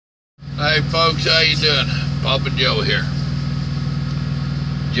Hey folks, how you doing? Papa Joe here.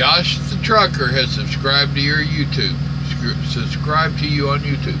 Josh the Trucker has subscribed to your YouTube. Subscribe to you on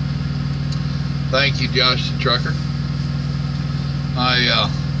YouTube. Thank you, Josh the Trucker. I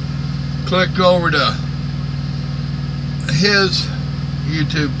clicked over to his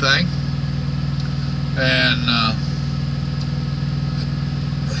YouTube thing, and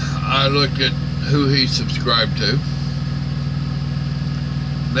I looked at who he subscribed to.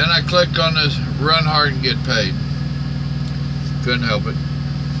 Then I clicked on this Run Hard and Get Paid. Couldn't help it.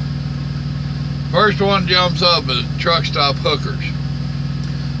 First one jumps up is Truck Stop Hookers.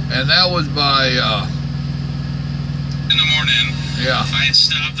 And that was by in the morning. Yeah. I had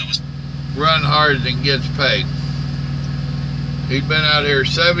stopped. I was Run Hard and Gets Paid. He's been out here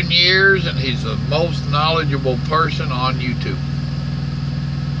 7 years, and he's the most knowledgeable person on YouTube.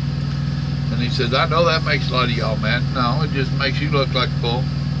 And he says, I know that makes a lot of y'all mad. No, it just makes you look like a fool.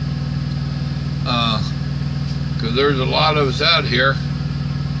 Because there's a lot of us out here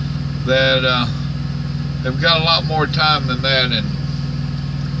that have got a lot more time than that, and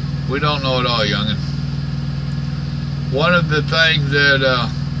we don't know it all, youngin'. One of the things that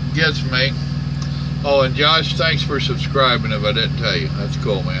gets me, oh, and Josh, thanks for subscribing if I didn't tell you. That's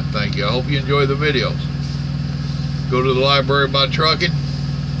cool, man. Thank you. I hope you enjoy the videos. Go to the library about trucking.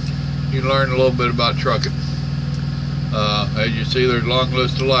 You can learn a little bit about trucking. As you see, there's a long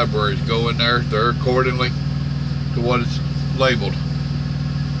list of libraries. Go in there. They're accordingly to what it's labeled.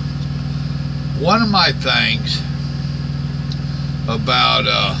 One of my things about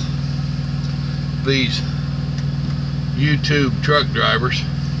these YouTube truck drivers,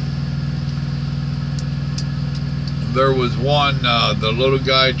 there was one, the little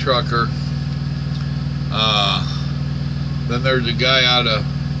guy trucker, then there's a guy out of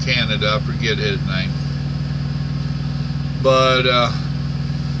Canada, I forget his name, but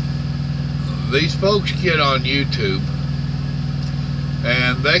these folks get on YouTube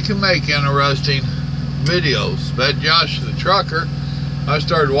and they can make interesting videos. That Josh the Trucker, I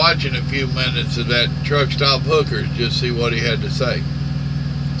started watching a few minutes of that Truck Stop Hookers, just see what he had to say,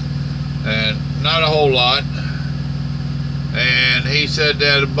 and not a whole lot. And he said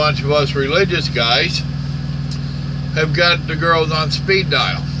that a bunch of us religious guys have got the girls on speed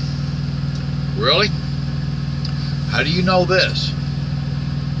dial. Really? How do you know this?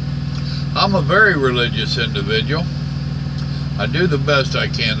 I'm a very religious individual. I do the best I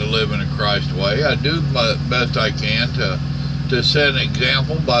can to live in a Christ way. I do the best I can to set an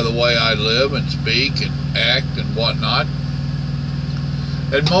example by the way I live and speak and act and whatnot.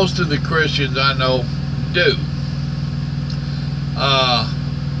 And most of the Christians I know do.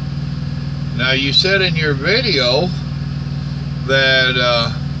 Now you said in your video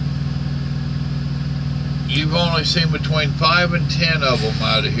that you've only seen between 5 and 10 of them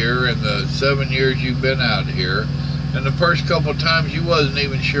out of here in the 7 years you've been out here. And the first couple of times you wasn't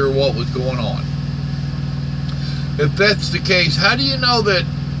even sure what was going on. If that's the case, how do you know that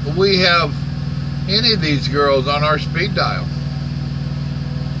we have any of these girls on our speed dial?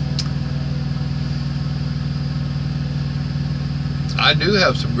 I do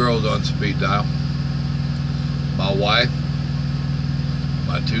have some girls on speed dial. My wife,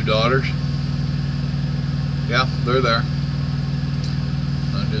 my 2 daughters. Yeah, they're there.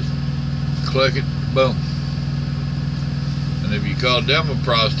 I just click it, boom. And if you called them a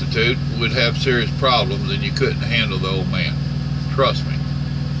prostitute, we'd have serious problems and you couldn't handle the old man. Trust me.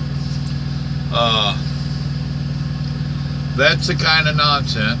 That's the kind of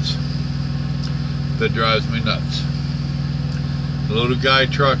nonsense that drives me nuts. The little guy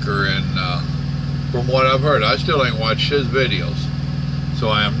trucker, and from what I've heard, I still ain't watched his videos, so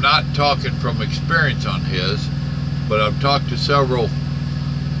I am not talking from experience on his, but I've talked to several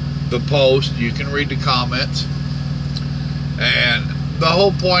the posts. You can read the comments, and the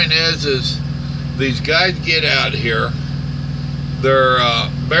whole point is these guys get out here, they're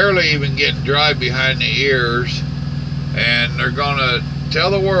barely even getting dry behind the ears, and they're gonna tell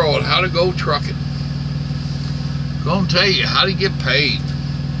the world how to go trucking. Gonna tell you how to get paid.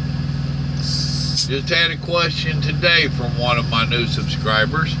 Just had a question today from one of my new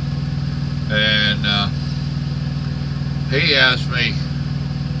subscribers, and he asked me,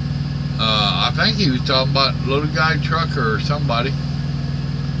 I think he was talking about Little Guy Trucker or somebody.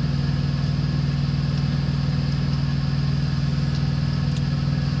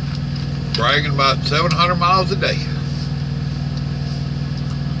 Bragging about 700 miles a day.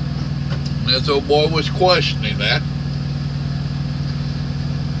 This old boy was questioning that.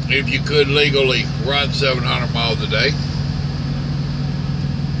 If you could legally run 700 miles a day.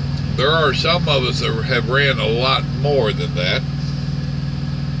 There are some of us that have ran a lot more than that.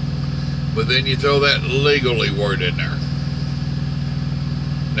 But then you throw that legally word in there.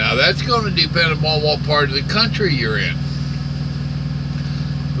 Now that's going to depend upon what part of the country you're in.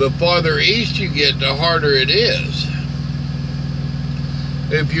 The farther east you get, the harder it is.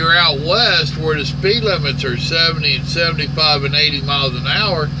 If you're out west where the speed limits are 70 and 75 and 80 miles an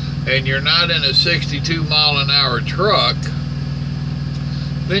hour, and you're not in a 62 mile an hour truck,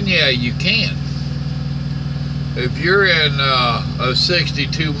 then yeah, you can. If you're in a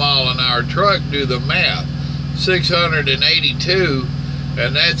 62 mile an hour truck, do the math. 682,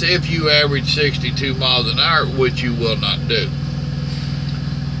 and that's if you average 62 miles an hour, which you will not do.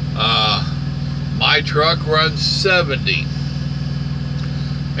 My truck runs 70,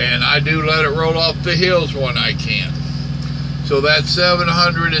 and I do let it roll off the hills when I can. So that's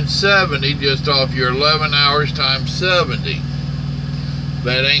 770 just off your 11 hours times 70.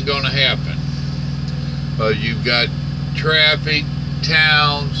 That ain't going to happen. You've got traffic,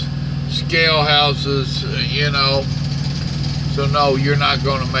 towns, scale houses, you know. So no, you're not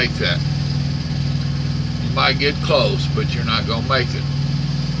going to make that. You might get close, but you're not going to make it.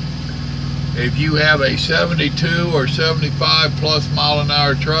 If you have a 72 or 75 plus mile an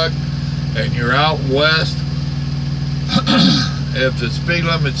hour truck and you're out west, if the speed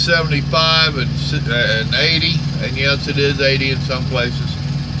limit's 75 and 80, and yes it is 80 in some places,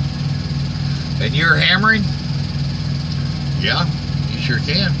 and you're hammering, yeah, you sure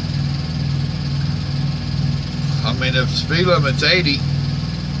can. I mean, if the speed limit's 80,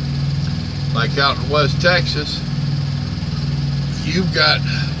 like out in West Texas, you've got,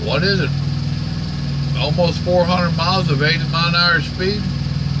 what is it, almost 400 miles of 80 mile an hour speed.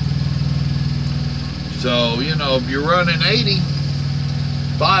 So, you know, if you're running 80,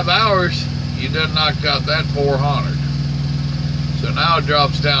 5 hours, you done knocked out that 400. So now it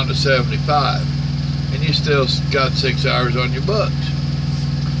drops down to 75. And you still got 6 hours on your books.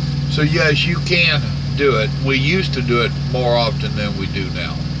 So yes, you can do it. We used to do it more often than we do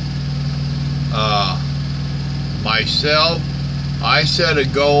now. Myself, I set a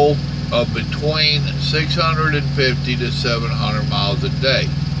goal of between 650 to 700 miles a day.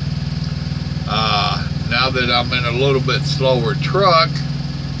 Now that I'm in a little bit slower truck,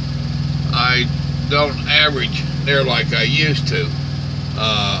 I don't average near like I used to.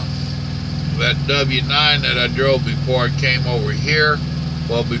 That W9 that I drove before I came over here,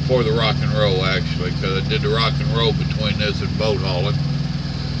 well, before the rock and roll actually, because I did the rock and roll between this and boat hauling.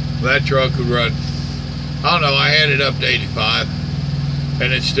 That truck would run, I don't know, I had it up to 85,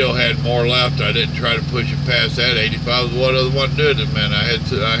 and it still had more left. I didn't try to push it past that 85. What other one did it, man? I had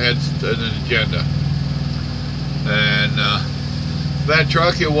an agenda. And that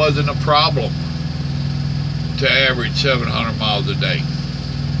truck, it wasn't a problem to average 700 miles a day.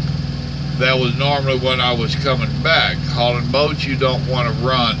 That was normally when I was coming back. Hauling boats, you don't want to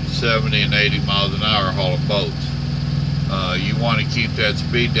run 70 and 80 miles an hour hauling boats. You want to keep that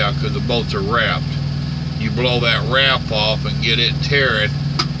speed down because the boats are wrapped. You blow that ramp off and get it tearing,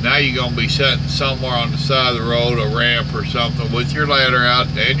 now you're going to be sitting somewhere on the side of the road, a ramp or something, with your ladder out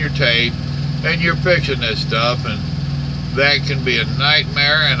and your tape, and you're fixing this stuff, and that can be a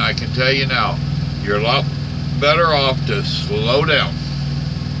nightmare. And I can tell you now, you're a lot better off to slow down,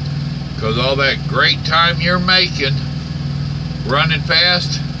 because all that great time you're making running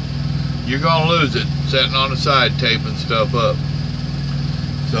fast, you're going to lose it sitting on the side taping stuff up.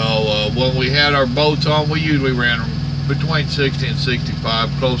 So when we had our boats on, we usually ran them between 60 and 65,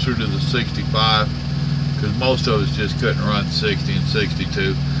 closer to the 65, because most of us just couldn't run 60 and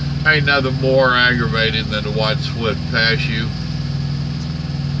 62. Ain't nothing more aggravating than to watch Swift pass you.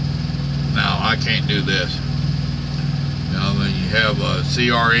 Now, I can't do this. You know, then you have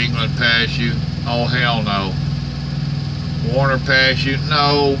CR England pass you. Oh, hell no. Warner pass you.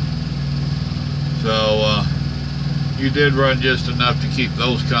 No. So, you did run just enough to keep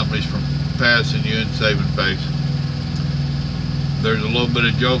those companies from passing you and saving face. There's a little bit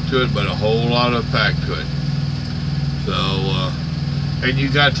of joke to it, but a whole lot of pack to it. So, and you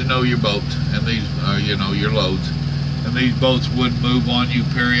got to know your boats and these, you know, your loads. And these boats would move on you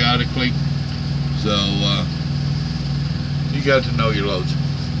periodically. So, you got to know your loads.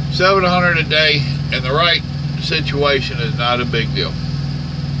 700 a day in the right situation is not a big deal.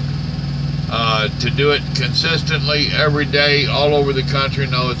 To do it consistently every day all over the country,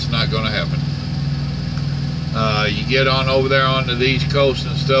 no, it's not going to happen. You get on over there onto the East Coast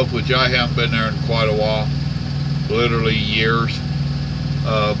and stuff, which I haven't been there in quite a while, literally years.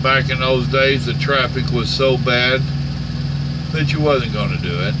 Back in those days, the traffic was so bad that you wasn't going to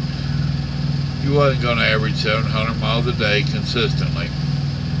do it. You wasn't going to average 700 miles a day consistently.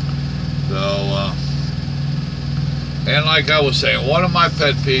 So, And like I was saying, one of my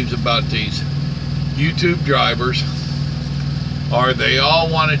pet peeves about these YouTube drivers are they all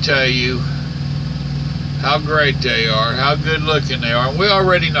want to tell you how great they are, how good looking they are. And we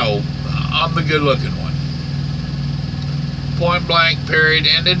already know I'm the good looking one. Point blank, period,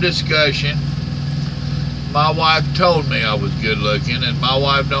 end of discussion. My wife told me I was good looking, and my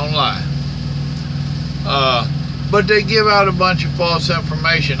wife don't lie. But they give out a bunch of false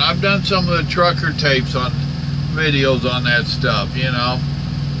information. I've done some of the trucker tapes on videos on that stuff, you know,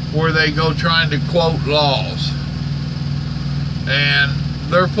 where they go trying to quote laws. And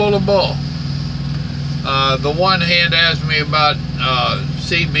they're full of bull. The one hand asked me about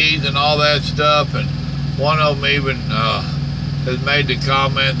CBs and all that stuff, and one of them even has made the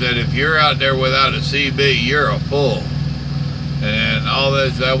comment that if you're out there without a CB, you're a fool. And all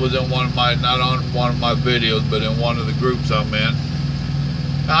this, that was in one of my, not on one of my videos, but in one of the groups I'm in.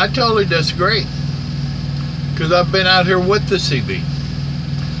 I totally disagree, because I've been out here with the CB,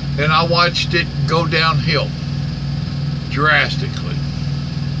 and I watched it go downhill drastically.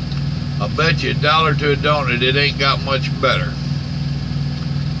 I bet you $1 to a donut it ain't got much better.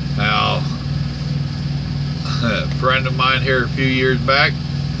 Now, a friend of mine here a few years back,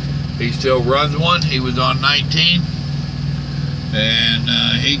 he still runs one. He was on 19, and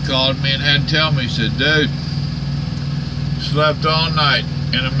he called me and had to tell me, he said, dude, slept all night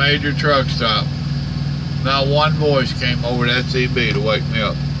in a major truck stop. Not one voice came over that CB to wake me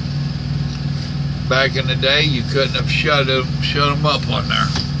up. Back in the day, you couldn't have shut them up on there.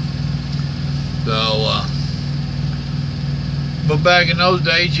 So, but back in those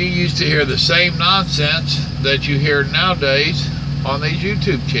days, you used to hear the same nonsense that you hear nowadays on these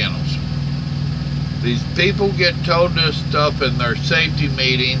YouTube channels. These people get told this stuff in their safety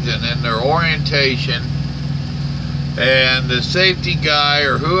meetings and in their orientation, and the safety guy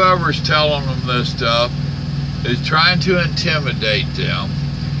or whoever's telling them this stuff is trying to intimidate them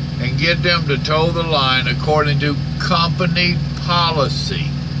and get them to toe the line according to company policy.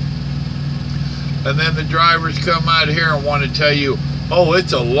 And then the drivers come out here and want to tell you, oh,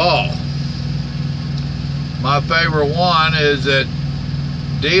 it's a law. My favorite one is that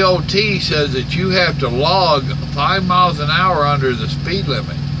DOT says that you have to log 5 miles an hour under the speed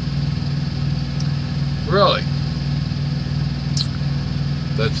limit. Really?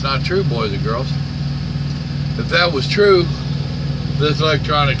 That's not true, boys and girls. If that was true, this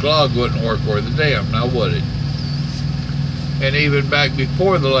electronic log wouldn't work worth a damn, now would it? And even back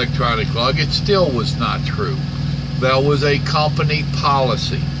before the electronic log, it still was not true. That was a company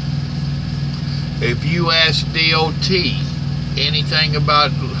policy. If you ask DOT anything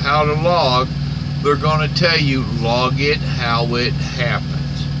about how to log, they're going to tell you, log it how it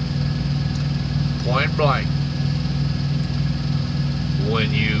happens. Point blank.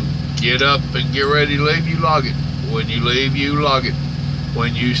 When you get up and get ready to leave, you log it. When you leave, you log it.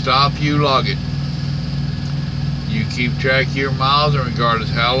 When you stop, you log it. You keep track of your miles, and regardless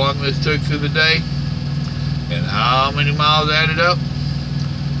how long this took through the day and how many miles added up,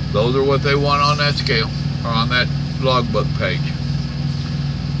 those are what they want on that scale or on that logbook page.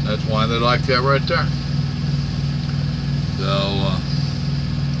 That's why they like that right there. So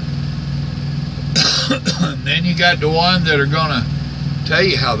then you got the ones that are gonna tell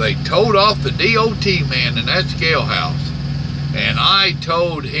you how they towed off the DOT man in that scale house, and I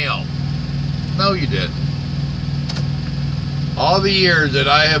told him. No, you didn't. All the years that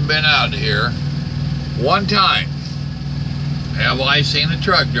I have been out here, one time have I seen a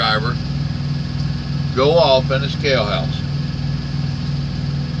truck driver go off in a scale house.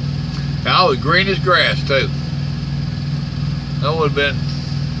 Now, it was green as grass too. That would have been,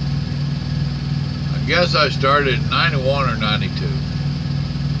 I guess I started in 91 or 92.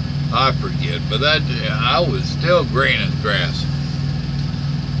 I forget, but that, I was still green as grass.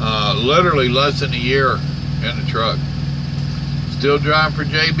 Literally less than a year in the truck. Still driving for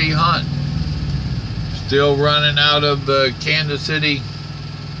JB Hunt. Still running out of the Kansas City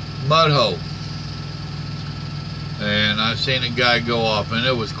mud hole. And I seen a guy go off, and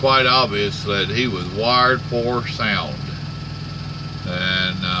it was quite obvious that he was wired for sound.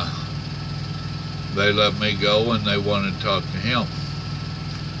 And they let me go, and they wanted to talk to him.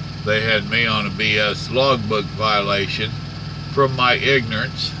 They had me on a BS logbook violation from my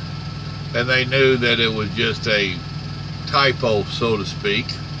ignorance, and they knew that it was just a typo, so to speak,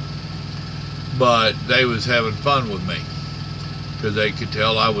 but they was having fun with me because they could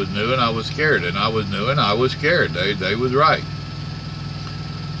tell I was new and I was scared, and I was new and I was scared. They was right.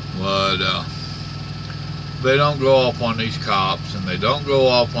 But they don't go off on these cops, and they don't go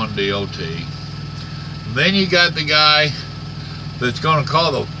off on DOT. And then you got the guy that's going to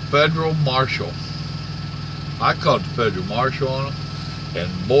call the federal marshal I called the federal marshal on them,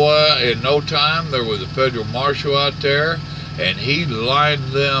 and boy, in no time there was a federal marshal out there, and he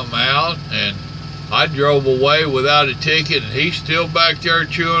lined them out, and I drove away without a ticket, and he's still back there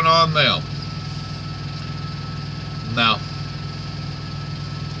chewing on them. Now,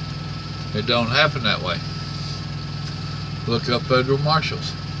 it don't happen that way. Look up federal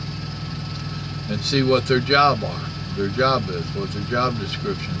marshals and see what their job is, what their job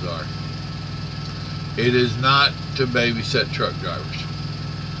descriptions are. It is not to babysit truck drivers.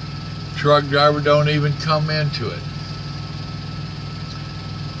 Truck driver don't even come into it.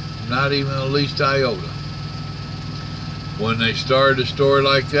 Not even the least iota. When they start a story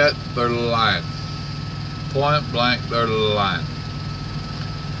like that, they're lying. Point blank, they're lying.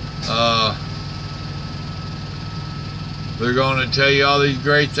 They're going to tell you all these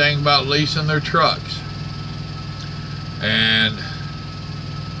great things about leasing their trucks. And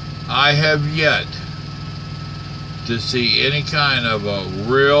I have yet to see any kind of a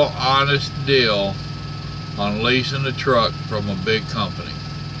real honest deal on leasing a truck from a big company.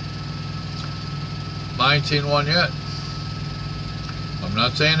 I ain't seen one yet. I'm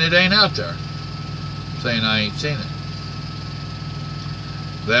not saying it ain't out there. I'm saying I ain't seen it.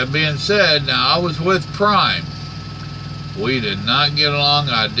 That being said, now I was with Prime. We did not get along.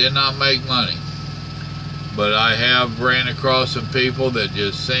 I did not make money. But I have ran across some people that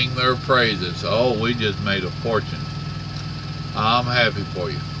just sing their praises. Oh, we just made a fortune. I'm happy for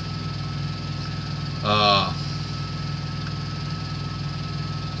you.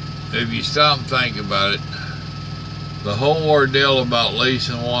 If you stop and think about it, the whole ordeal about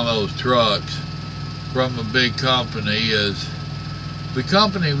leasing one of those trucks from a big company is the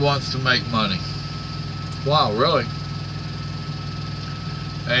company wants to make money. Wow, really?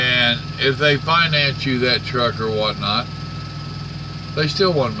 And if they finance you that truck or whatnot, they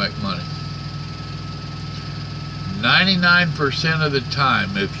still want to make money. 99% of the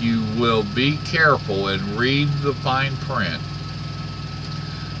time, if you will be careful and read the fine print,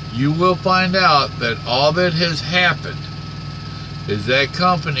 you will find out that all that has happened is that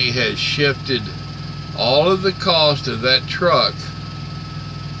company has shifted all of the cost of that truck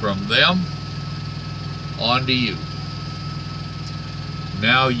from them onto you.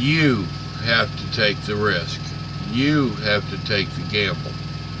 Now you have to take the risk. You have to take the gamble.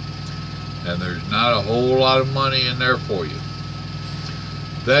 And there's not a whole lot of money in there for you.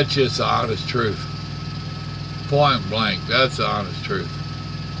 That's just the honest truth. Point blank, that's the honest truth.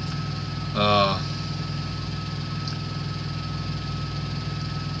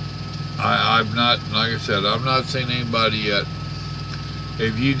 I've not, like I said, I've not seen anybody yet.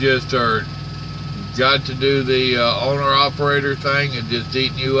 If you just are got to do the owner-operator thing and just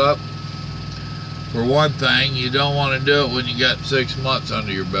eating you up, for one thing, you don't want to do it when you got 6 months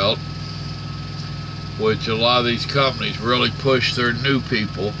under your belt, which a lot of these companies really push their new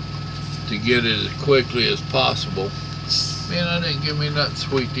people to get it as quickly as possible. Man, I didn't give me nothing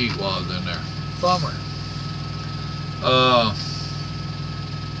sweet to eat while I was in there. Bummer.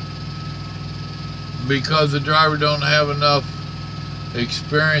 Because the driver don't have enough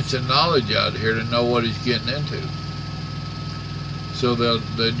experience and knowledge out here to know what he's getting into. So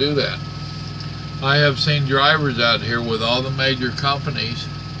they do that. I have seen drivers out here with all the major companies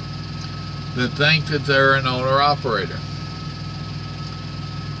that think that they're an owner-operator.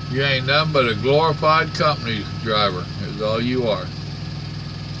 You ain't nothing but a glorified company driver, is all you are.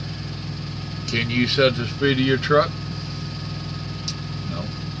 Can you set the speed of your truck? No.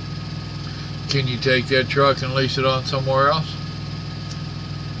 Can you take that truck and lease it on somewhere else?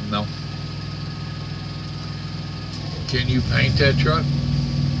 No. Can you paint that truck?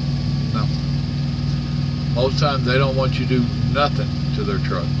 No. Most times they don't want you to do nothing to their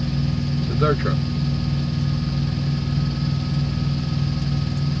truck. To their truck.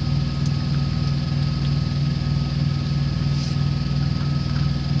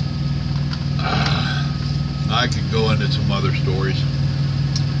 I could go into some other stories.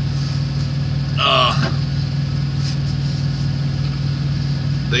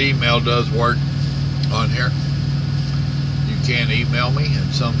 The email does work on here. You can email me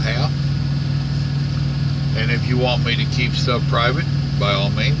and somehow. And if you want me to keep stuff private, by all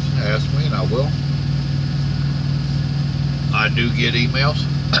means, ask me and I will. I do get emails.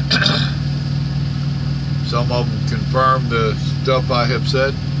 Some of them confirm the stuff I have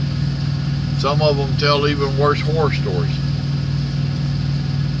said. Some of them tell even worse horror stories.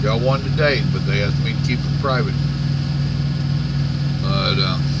 Got one today, but they asked me to keep it private. But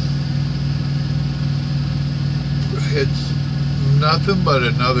it's nothing but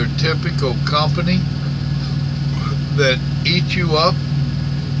another typical company that eats you up,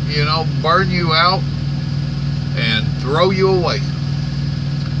 you know, burn you out, and throw you away.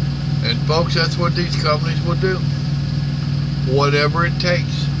 And folks, that's what these companies will do. Whatever it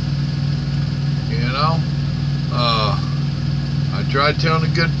takes. You know? I tried telling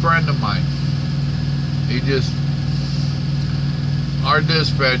a good friend of mine. Our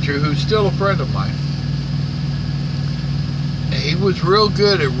dispatcher, who's still a friend of mine, he was real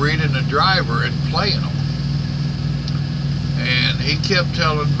good at reading a driver and playing them. And he kept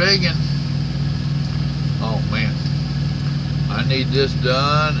telling Biggin, oh man, I need this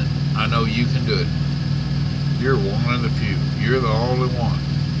done, and I know you can do it. You're one of the few. You're the only one.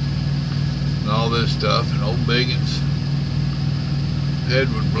 And all this stuff, and old Biggin's head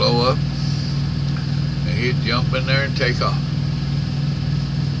would blow up, and he'd jump in there and take off.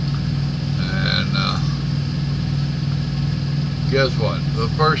 And guess what? The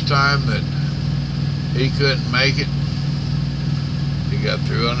first time that he couldn't make it, he got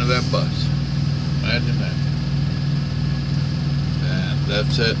through under that bus. Imagine that. And that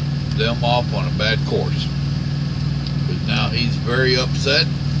set them off on a bad course. Because now he's very upset,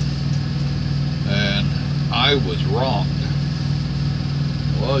 and I was wronged.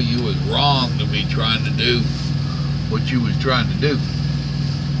 Well, you was wrong to be trying to do what you was trying to do.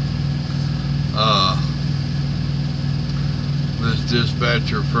 This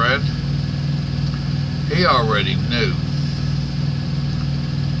dispatcher friend, he already knew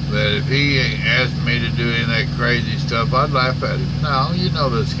that if he asked me to do any of that crazy stuff, I'd laugh at him. No, you know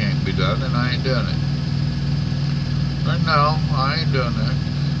this can't be done, and I ain't doing it. Or no, I ain't doing that.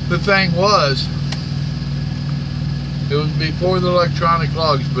 The thing was, it was before the electronic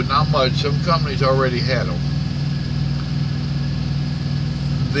logs, but not much. Some companies already had them.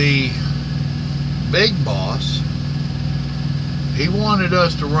 The big boss, he wanted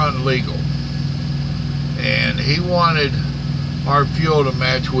us to run legal. And he wanted our fuel to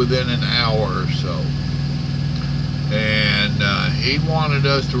match within an hour or so. And he wanted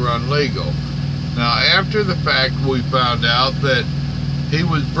us to run legal. Now, after the fact, we found out that he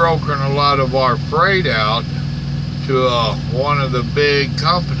was brokering a lot of our freight out to one of the big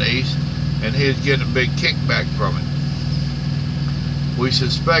companies, and he was getting a big kickback from it. We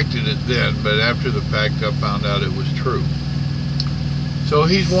suspected it then, but after the fact, I found out it was true. So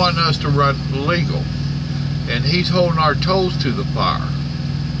he's wanting us to run legal, and he's holding our toes to the fire.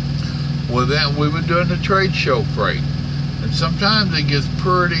 Well, then we were doing the trade show freight, and sometimes it gets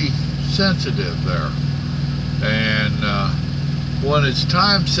pretty sensitive there. And when it's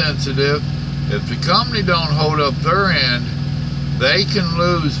time sensitive, if the company don't hold up their end, they can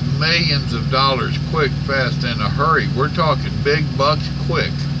lose millions of dollars quick, fast, in a hurry. We're talking big bucks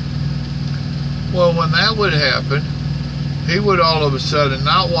quick. Well, when that would happen, he would all of a sudden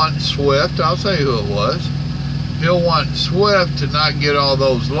not want Swift, I'll say who it was, he'll want Swift to not get all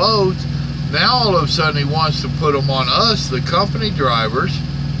those loads. Now all of a sudden he wants to put them on us, the company drivers,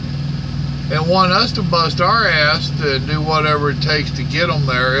 and want us to bust our ass to do whatever it takes to get them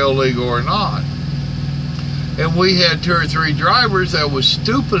there, illegal or not. And we had 2 or 3 drivers that was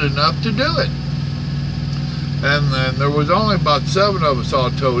stupid enough to do it. And then there was only about 7 of us all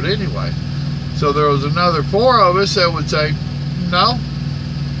towed anyway. So there was another 4 of us that would say, no.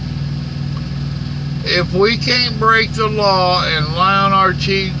 If we can't break the law and lie and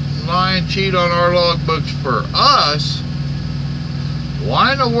cheat on our logbooks for us,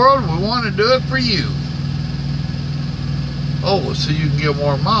 why in the world we want to do it for you? Oh, well, so you can get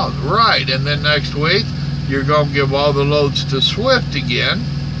more miles. Right, and then next week, you're going to give all the loads to Swift again,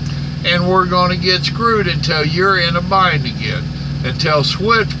 and we're going to get screwed until you're in a bind again, until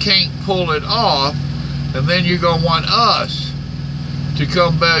Swift can't pull it off, and then you're going to want us to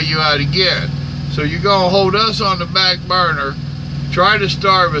come bail you out again. So you're going to hold us on the back burner, try to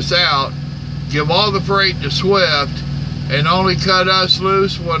starve us out, give all the freight to Swift, and only cut us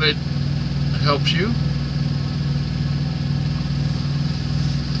loose when it helps you.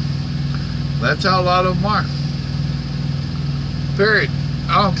 That's how a lot of them are. Period.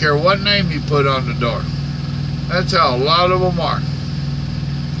 I don't care what name you put on the door. That's how a lot of them are.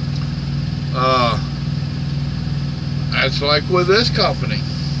 That's like with this company.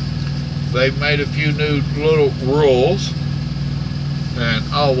 They've made a few new little rules. And,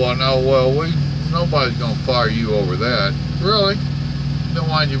 oh, well, no, well, nobody's going to fire you over that. Really? Then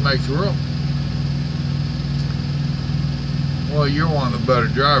why'd you make the rule? Well, you're one of the better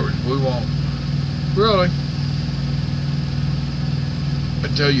drivers. We won't. Really?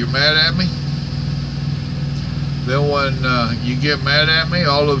 Until you're mad at me? Then when you get mad at me,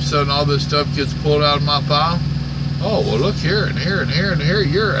 all of a sudden all this stuff gets pulled out of my file? Oh, well, look here and here and here and here.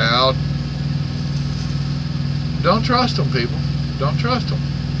 You're out. Don't trust them, people. Don't trust them.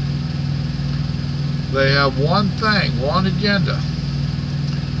 They have one thing, one agenda,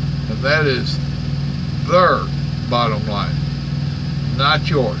 and that is their bottom line, not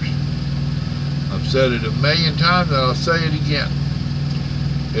yours. I've said it a million times, and I'll say it again.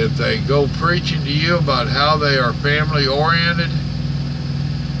 If they go preaching to you about how they are family oriented,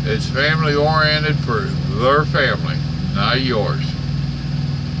 it's family oriented for their family, not yours.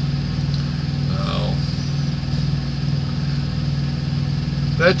 So,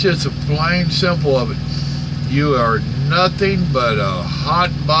 that's just a plain simple of it. You are nothing but a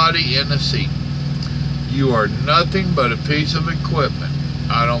hot body in a seat. You are nothing but a piece of equipment.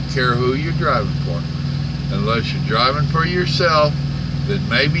 I don't care who you're driving for. Unless you're driving for yourself, then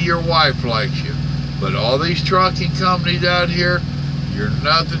maybe your wife likes you. But all these trucking companies out here, you're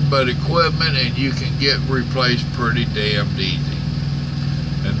nothing but equipment, and you can get replaced pretty damn easy.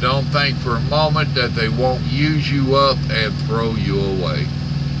 And don't think for a moment that they won't use you up and throw you away.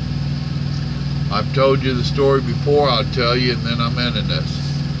 I've told you the story before, I'll tell you, and then I'm ending this.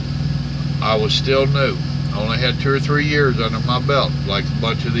 I was still new. I only had 2 or 3 years under my belt, like a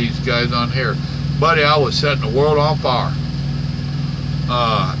bunch of these guys on here. Buddy, I was setting the world on fire.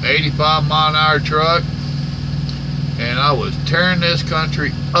 85 mile an hour truck, and I was tearing this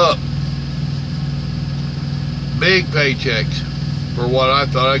country up. Big paychecks for what I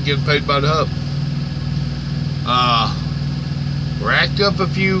thought I'd get paid by the hub. Racked up a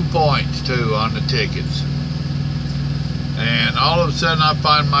few points too on the tickets, and all of a sudden I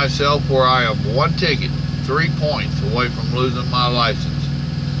find myself where I am 1 ticket, 3 points away from losing my license.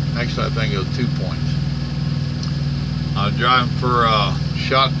 Actually, I think it was 2 points. I was driving for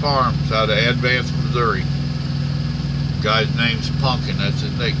Shot Farms out of Advance, Missouri. The guy's name's Pumpkin, that's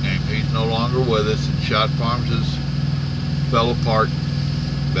his nickname. He's no longer with us, and Shot Farms fell apart.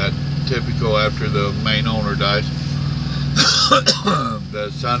 That typical after the main owner dies. The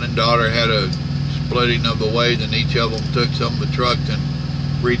son and daughter had a splitting of the ways, and each of them took some of the trucks and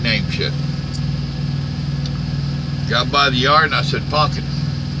renamed shit. Got by the yard and I said, Pumpkin,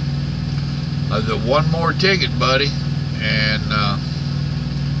 I said, 1 more ticket, buddy, and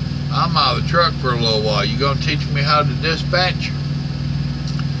I'm out of the truck for a little while. You gonna teach me how to dispatch?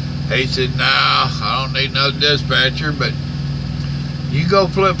 He said, nah, I don't need no dispatcher, but you go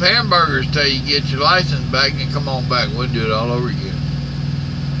flip hamburgers till you get your license back and come on back. We'll do it all over again.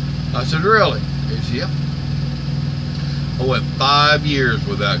 I said, really? He said, yep. I went 5 years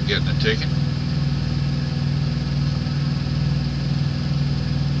without getting a ticket.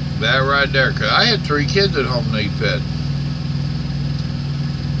 That right there, cause I had 3 kids at home need fed.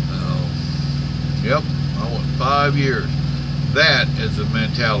 Yep, I went 5 years. That is the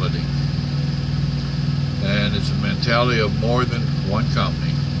mentality. And it's a mentality of more than one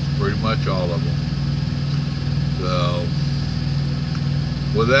company. It's pretty much all of them. So,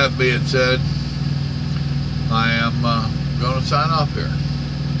 with that being said, I am going to sign off here.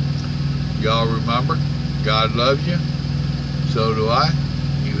 Y'all remember, God loves you. So do I.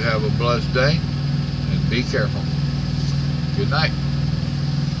 You have a blessed day, and be careful. Good night.